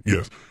 Yes.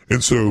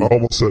 And so I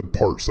almost said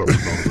parts. That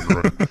was not even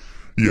right.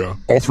 yeah,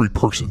 all three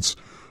persons.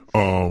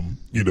 So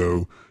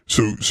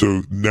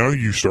now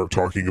you start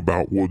talking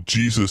about, well,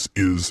 Jesus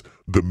is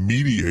the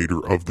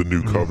mediator of the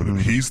new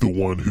covenant. He's the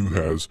one who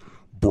has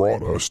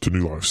brought us to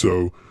new life.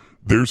 So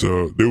there was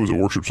a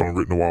worship song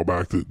written a while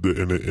back and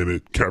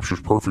it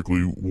captures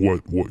perfectly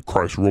what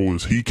Christ's role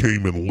is. He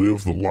came and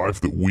lived the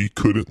life that we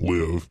couldn't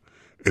live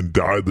and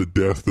died the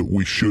death that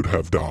we should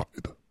have died.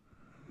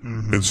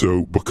 And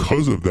so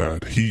because of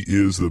that, he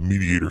is the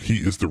mediator. He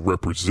is the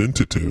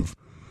representative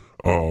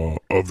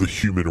of the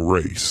human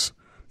race.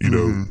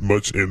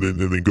 Much, and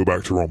then go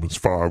back to Romans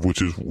 5,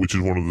 which is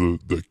one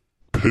of the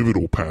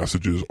pivotal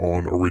passages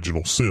on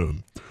original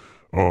sin.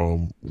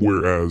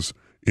 Whereas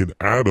in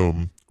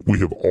Adam, we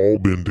have all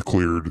been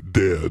declared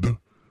dead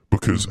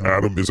because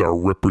Adam is our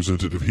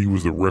representative. He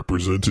was the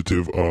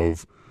representative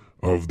of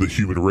the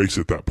human race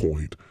at that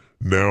point.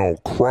 Now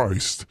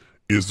Christ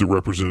is the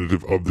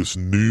representative of this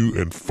new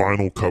and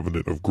final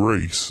covenant of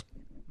grace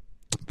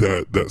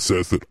that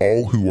says that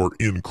all who are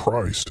in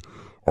Christ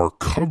are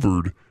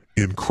covered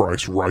in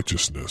Christ's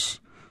righteousness.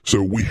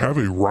 So we have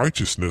a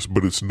righteousness,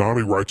 but it's not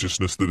a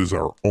righteousness that is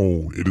our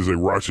own. It is a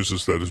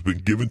righteousness that has been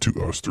given to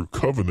us through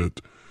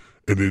covenant,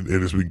 and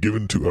it has been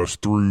given to us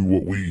through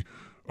what we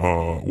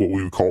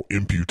would call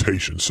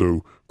imputation.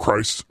 So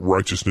Christ's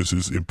righteousness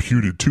is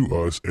imputed to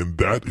us, and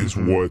that is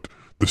what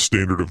the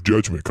standard of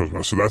judgment comes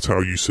by. So that's how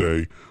you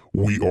say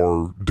we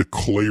are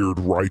declared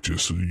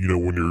righteous.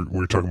 When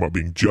you're talking about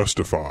being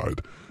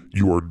justified,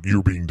 you're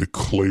being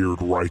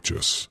declared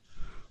righteous.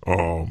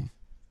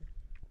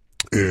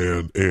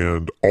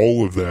 And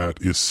all of that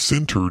is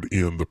centered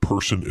in the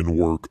person and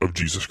work of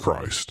Jesus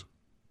Christ.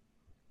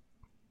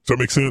 Does that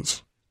make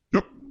sense?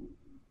 Yep.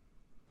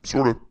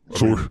 Sort of.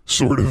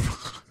 Sort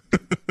of.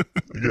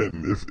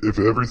 Again, if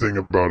everything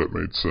about it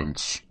made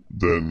sense,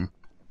 then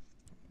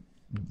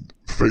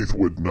faith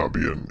would not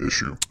be an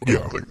issue. I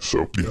don't think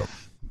so. Yeah.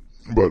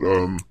 But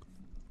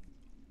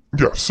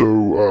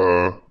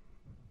so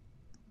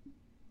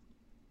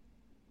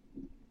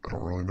I don't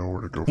don't really know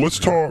where to go. Let's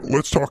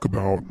talk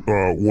about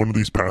one of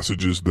these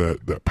passages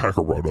that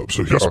Packer brought up.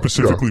 So he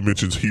specifically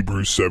mentions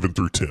Hebrews 7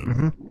 through 10.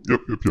 Mm-hmm.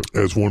 Yep.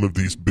 As one of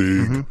these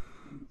big,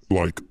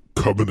 like,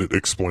 covenant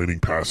explaining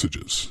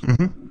passages.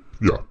 Mm-hmm.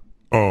 Yeah.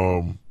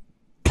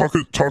 Talk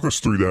us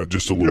through that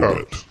just a little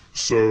bit.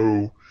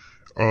 So,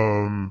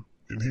 in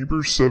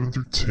Hebrews 7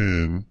 through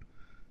 10,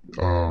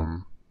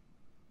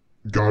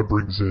 God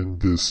brings in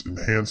this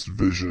enhanced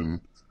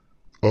vision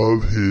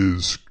of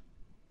his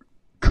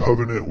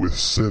covenant with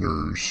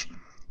sinners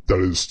that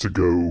is to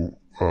go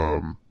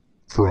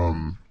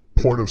from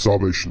point of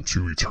salvation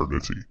to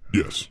eternity.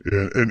 Yes.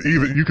 And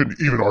even you can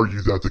even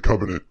argue that the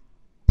covenant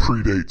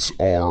predates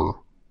our,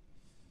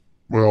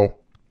 well,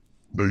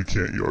 no, you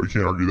can't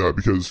argue that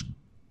because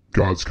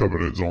God's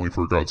covenant is only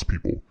for God's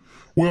people.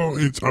 Well,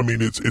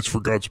 it's for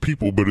God's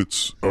people, but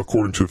it's,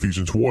 according to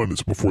Ephesians 1,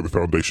 it's before the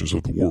foundations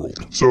of the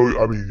world. So,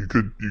 I mean,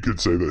 you could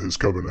say that his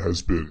covenant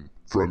has been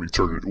from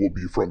eternity, will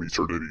be from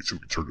eternity to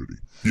eternity.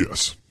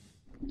 Yes.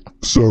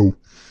 So,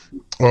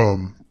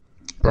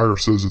 Packer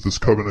says that this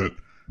covenant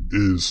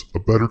is a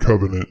better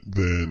covenant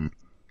than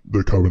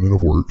the covenant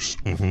of works.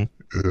 Mm-hmm.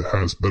 It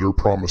has better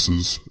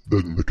promises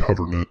than the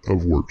covenant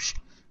of works.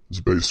 It's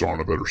based on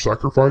a better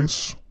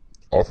sacrifice,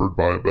 offered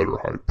by a better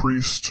high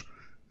priest,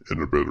 in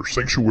a better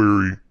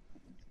sanctuary,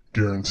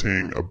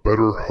 guaranteeing a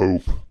better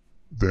hope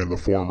than the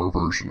former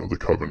version of the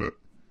covenant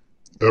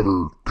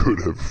ever could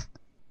have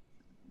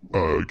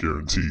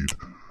guaranteed.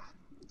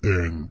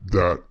 And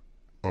that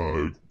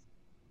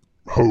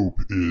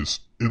hope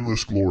is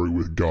endless glory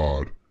with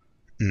God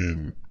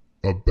in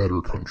a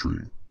better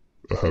country,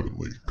 a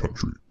heavenly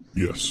country.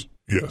 Yes.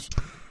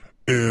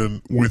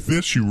 And with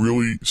this,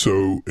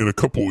 so in a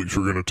couple weeks,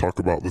 we're going to talk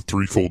about the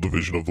threefold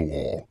division of the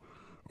law.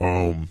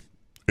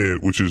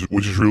 And which is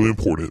really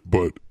important,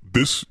 but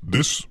this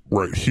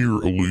right here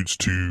alludes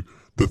to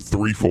the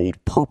threefold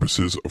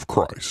purposes of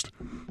Christ.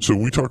 So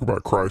when we talk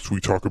about Christ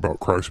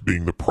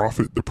being the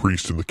prophet, the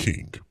priest, and the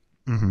king.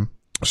 Mm-hmm.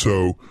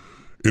 So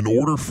in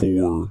order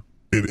for,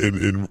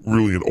 in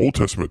really in Old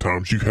Testament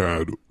times, you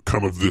had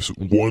kind of this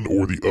one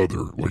or the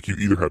other. Like you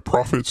either had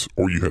prophets,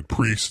 or you had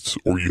priests,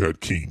 or you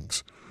had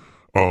kings.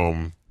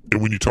 And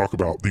when you talk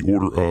about the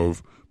order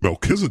of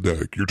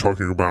Melchizedek, you're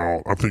talking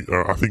about, I think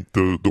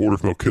the order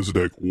of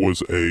Melchizedek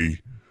was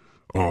a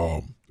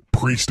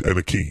priest and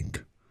a king.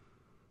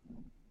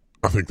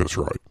 I think that's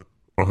right.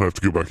 I'll have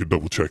to go back and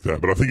double check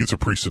that, but I think it's a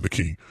priest and a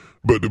king.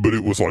 But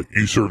it was like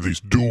you serve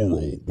these dual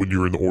role when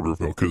you're in the order of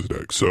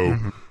Melchizedek. So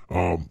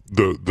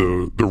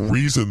the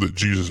reason that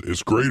Jesus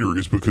is greater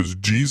is because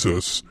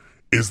Jesus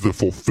is the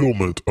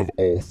fulfillment of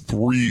all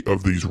three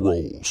of these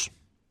roles,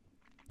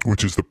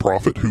 which is the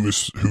prophet who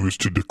is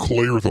to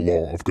declare the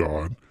law of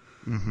God.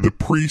 Mm-hmm. The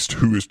priest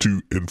who is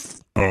to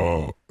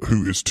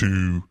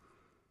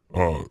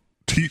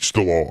teach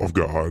the law of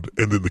God,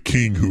 and then the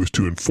king who is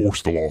to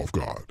enforce the law of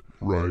God.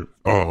 Right.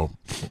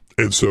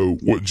 And so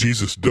what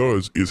Jesus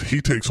does is he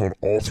takes on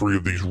all three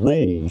of these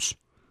roles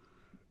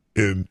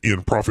in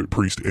prophet,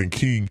 priest, and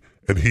king,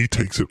 and he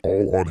takes it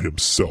all on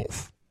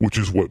himself, which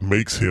is what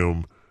makes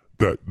him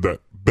that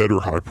better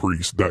high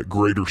priest, that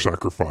greater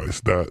sacrifice.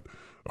 That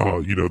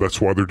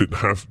that's why they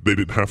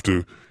didn't have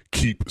to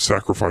keep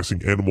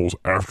sacrificing animals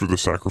after the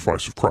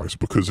sacrifice of Christ,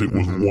 because it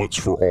was once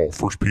for all.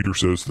 First Peter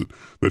says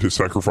that his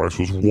sacrifice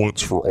was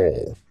once for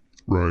all.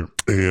 Right.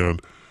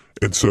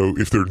 And so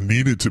if there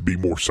needed to be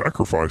more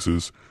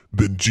sacrifices,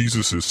 then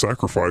Jesus'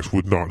 sacrifice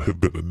would not have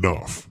been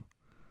enough.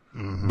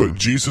 Mm-hmm. But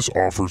Jesus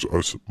offers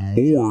us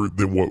more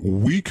than what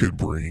we could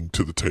bring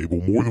to the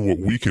table, more than what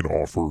we can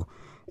offer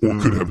or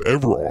could have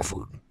ever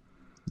offered.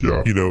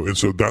 Yeah. And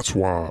so that's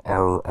why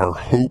our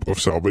hope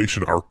of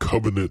salvation, our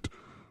covenant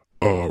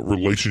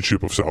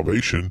relationship of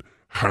salvation,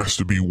 has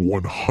to be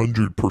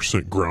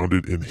 100%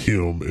 grounded in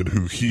him and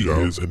who he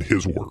is and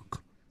his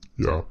work.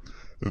 Yeah.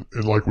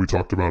 And like we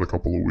talked about a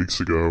couple of weeks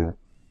ago,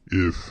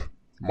 if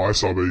my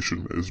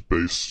salvation is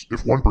based,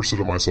 if 1%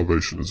 of my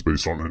salvation is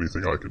based on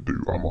anything I can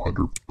do, I'm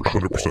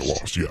 100%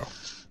 lost. Yeah.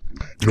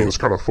 It's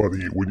kind of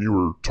funny when you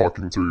were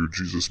talking through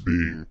Jesus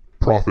being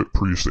prophet,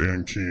 priest,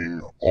 and king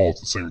all at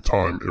the same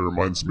time. It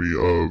reminds me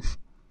of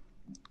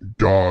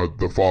God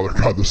the Father,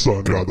 God the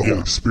Son, God the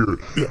Holy Spirit.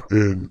 Yeah.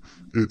 And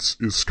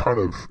it's kind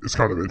of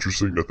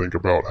interesting to think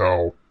about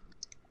how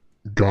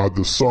God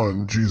the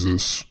Son,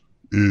 Jesus,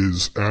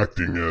 is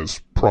acting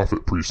as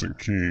prophet, priest, and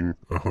king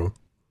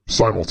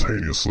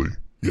simultaneously.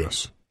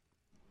 Yes.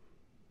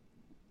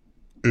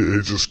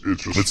 It's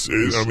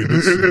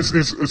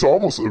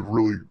almost a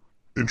really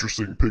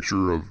interesting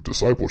picture of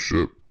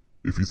discipleship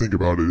if you think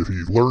about it. If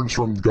he learns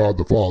from God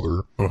the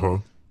Father,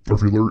 or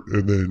if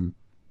and then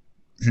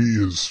he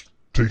is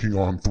taking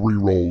on three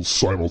roles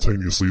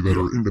simultaneously that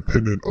are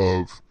independent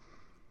of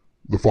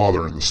the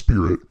Father and the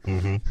Spirit.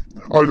 Mm-hmm.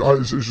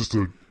 It's just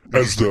a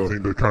interesting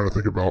thing to kind of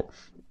think about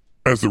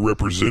as the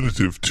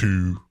representative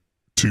to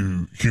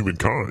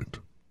humankind.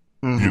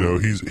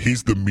 Mm-hmm.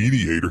 He's the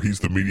mediator. He's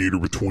the mediator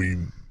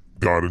between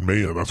God and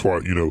man. That's why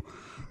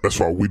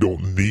we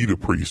don't need a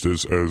priest,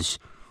 as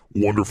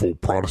wonderful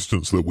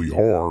Protestants that we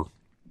are.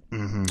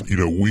 You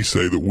know, we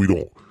say that we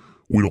don't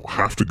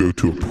have to go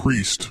to a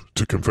priest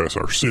to confess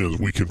our sins.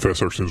 We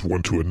confess our sins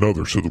one to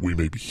another so that we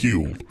may be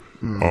healed.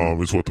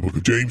 Is what the book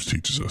of James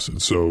teaches us.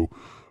 And so,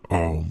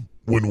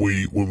 when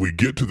we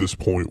get to this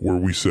point where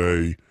we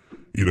say,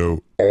 you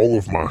know, all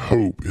of my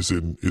hope is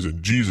in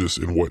Jesus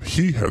and what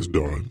he has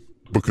done,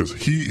 because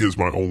he is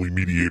my only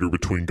mediator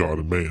between God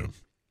and man,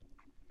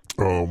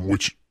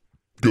 which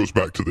goes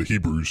back to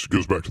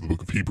the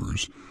book of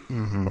Hebrews.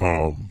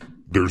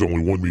 There's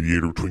only one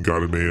mediator between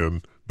God and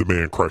man, the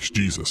man Christ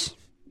Jesus.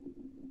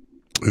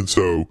 And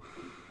so,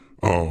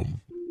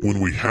 when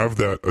we have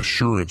that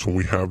assurance, when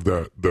we have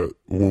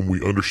when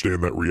we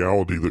understand that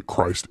reality that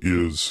Christ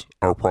is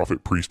our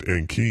prophet, priest,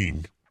 and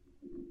king,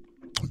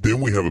 then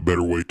we have a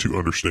better way to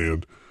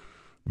understand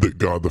that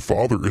God the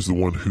Father is the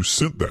one who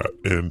sent that,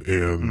 and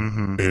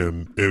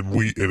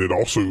it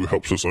also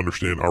helps us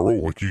understand our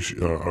role. Like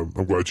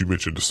I'm glad you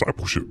mentioned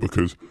discipleship,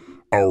 because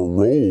our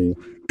role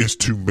is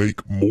to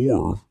make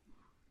more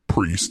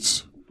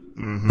priests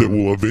that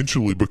will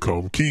eventually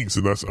become kings.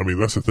 And that's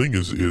the thing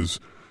is,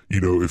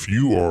 you know, if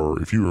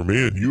you're a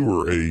man, you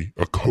are a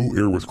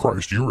co-heir with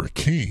Christ. You're a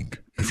king.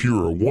 If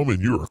you're a woman,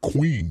 you're a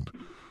queen.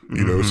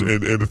 You know,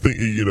 and the thing,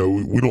 you know,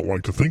 we don't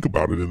like to think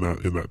about it in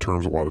that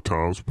terms a lot of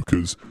times,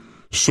 because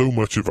so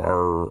much of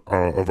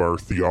our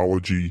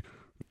theology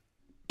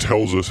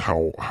tells us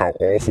how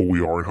awful we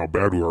are and how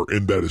bad we are,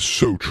 and that is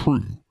so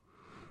true.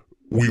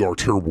 We are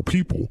terrible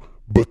people,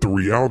 but the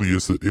reality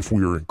is that if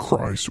we are in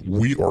Christ,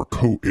 we are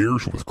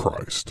co-heirs with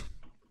Christ.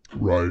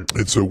 Right.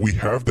 And so we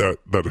have that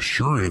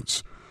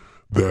assurance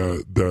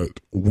that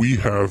we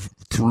have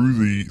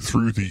through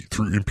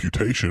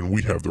imputation,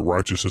 we have the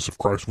righteousness of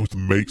Christ, which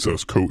makes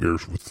us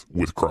co-heirs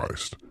with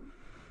Christ.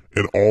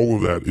 And all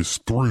of that is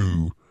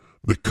through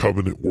the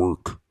covenant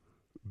work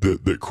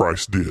that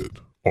Christ did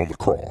on the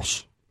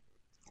cross.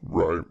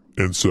 Right.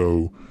 And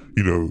so,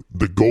 you know,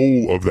 the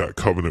goal of that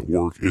covenant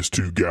work is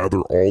to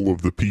gather all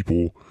of the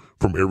people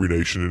from every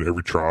nation and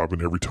every tribe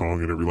and every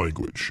tongue and every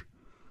language.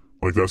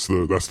 Like that's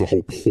the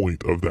whole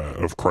point of that,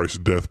 of Christ's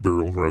death,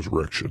 burial, and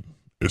resurrection,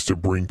 is to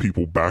bring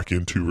people back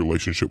into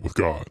relationship with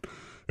God.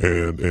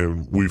 And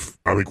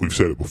I think we've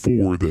said it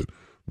before that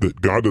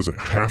God doesn't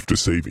have to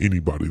save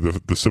anybody.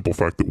 The simple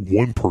fact that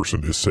one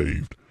person is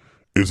saved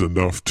is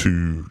enough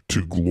to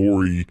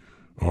glory,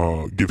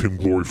 give him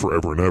glory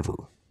forever and ever.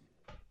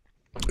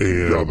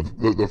 And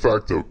the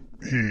fact that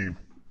he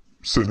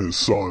sent his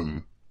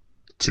son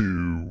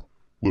to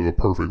live a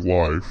perfect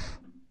life,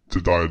 to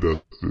die a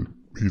death that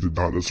he did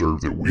not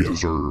deserve, that we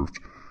deserved.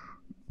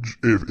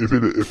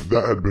 If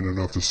that had been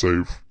enough to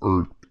save,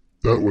 or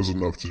that was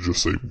enough to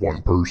just save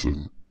one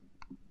person,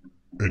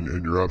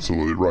 and you're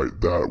absolutely right,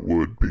 that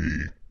would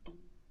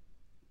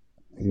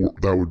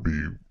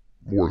be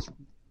worth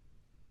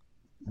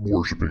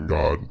worshiping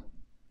God.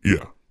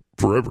 Yeah,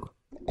 forever.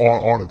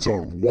 On its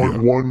own.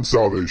 One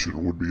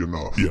salvation would be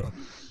enough. Yeah.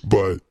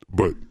 But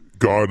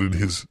God in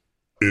his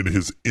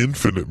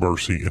infinite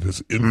mercy and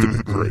his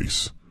infinite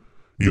grace,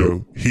 you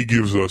know, he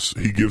gives us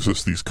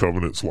these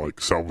covenants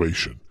like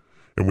salvation.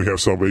 And we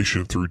have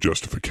salvation through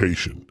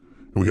justification.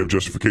 And we have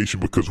justification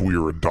because we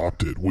are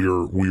adopted. We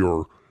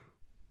are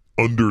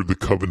under the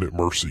covenant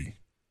mercy.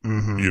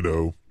 You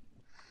know.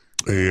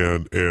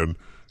 And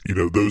you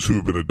know, those who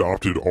have been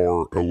adopted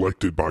are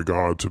elected by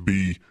God to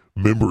be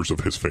members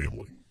of his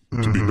family,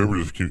 to be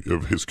members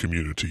of his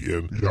community.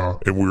 And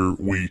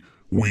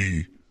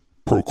we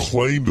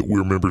proclaim that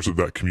we're members of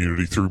that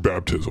community through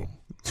baptism,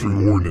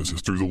 through ordinances,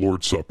 through the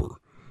Lord's Supper.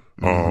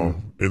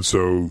 And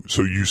so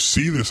you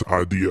see this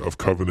idea of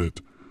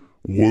covenant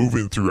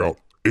woven throughout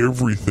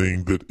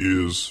everything that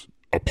is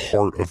a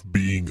part of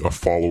being a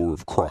follower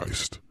of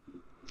Christ,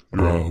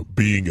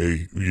 being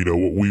a, you know,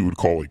 what we would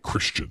call a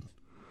Christian,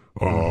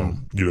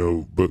 you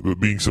know,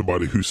 but being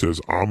somebody who says,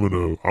 I'm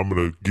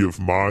gonna give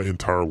my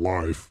entire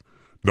life,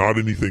 not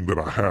anything that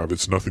I have,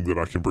 it's nothing that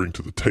I can bring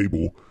to the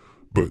table,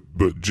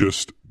 but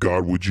just,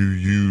 God, would you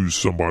use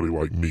somebody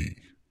like me?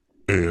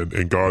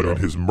 And God in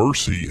his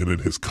mercy and in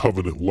his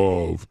covenant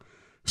love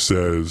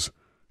says,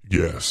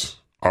 yes,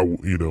 I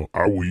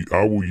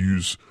will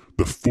use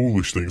the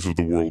foolish things of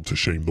the world to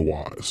shame the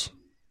wise.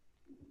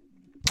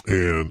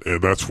 And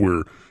that's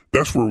where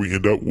we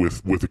end up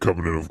with the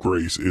covenant of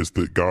grace, is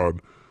that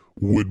God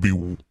would be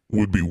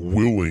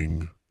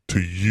willing to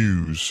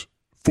use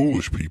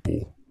foolish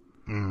people,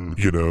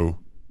 you know,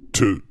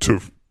 to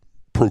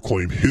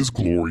proclaim his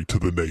glory to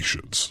the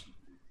nations.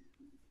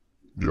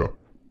 Yeah.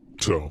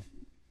 So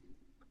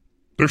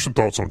there's some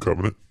thoughts on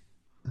covenant.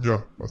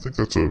 Yeah, I think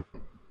that's enough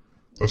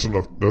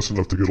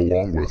to get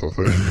along with, I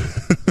think.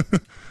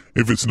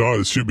 If it's not,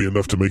 it should be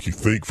enough to make you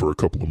think for a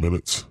couple of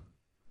minutes.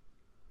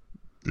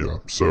 Yeah,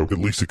 so at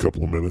least a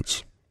couple of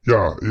minutes.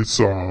 Yeah, it's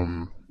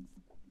you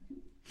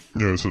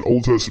know, it's an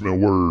Old Testament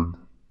word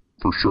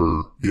for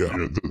sure. Yeah,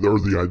 you know,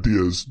 the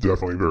idea is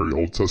definitely very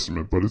Old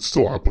Testament, but it's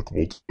still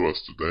applicable to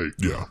us today.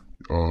 Yeah.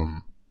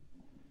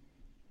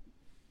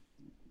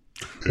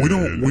 We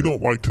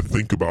don't like to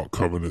think about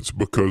covenants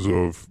because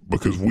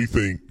we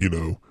think, you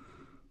know,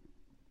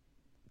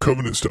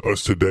 covenants to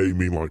us today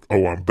mean like,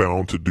 oh, I'm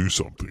bound to do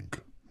something.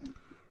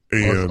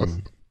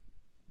 And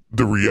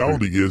the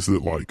reality is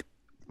that like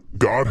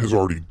God has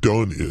already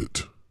done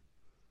it.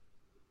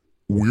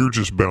 We're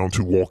just bound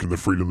to walk in the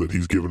freedom that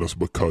he's given us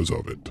because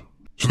of it.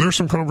 So there's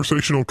some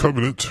conversation on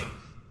covenant.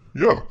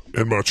 Yeah.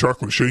 And my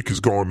chocolate shake is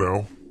gone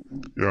now.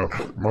 Yeah.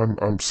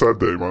 I'm sad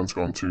day. Mine's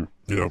gone too.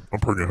 Yeah. I'm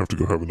probably going to have to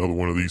go have another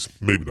one of these.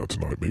 Maybe not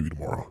tonight, maybe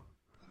tomorrow.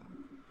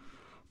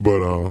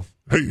 But,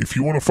 hey, if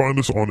you want to find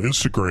us on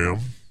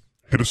Instagram,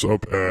 hit us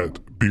up at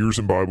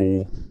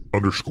beersandbible_.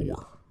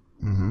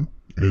 Mm-hmm.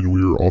 And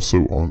we are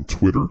also on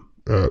Twitter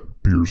at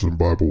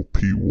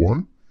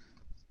beersandbiblepone.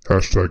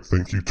 Hashtag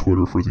thank you,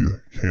 Twitter, for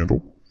the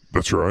handle.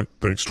 That's right.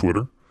 Thanks,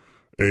 Twitter.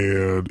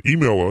 And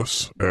email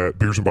us at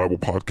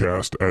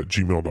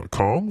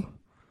beersandbiblepodcast@gmail.com.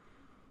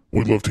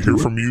 We'd love to hear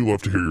from you,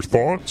 love to hear your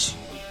thoughts.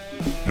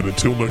 And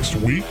until next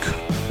week,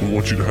 we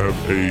want you to have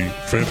a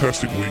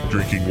fantastic week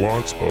drinking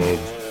lots of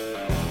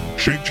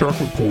Shake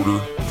Chocolate Porter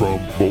from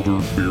Boulder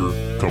Beer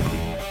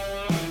Company.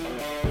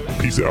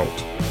 Peace out.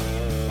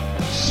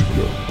 See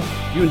ya.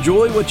 If you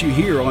enjoy what you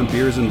hear on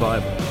Beers and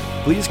Bible,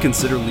 please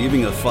consider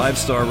leaving a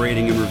 5-star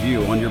rating and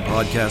review on your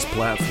podcast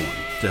platform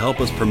to help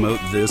us promote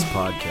this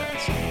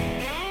podcast.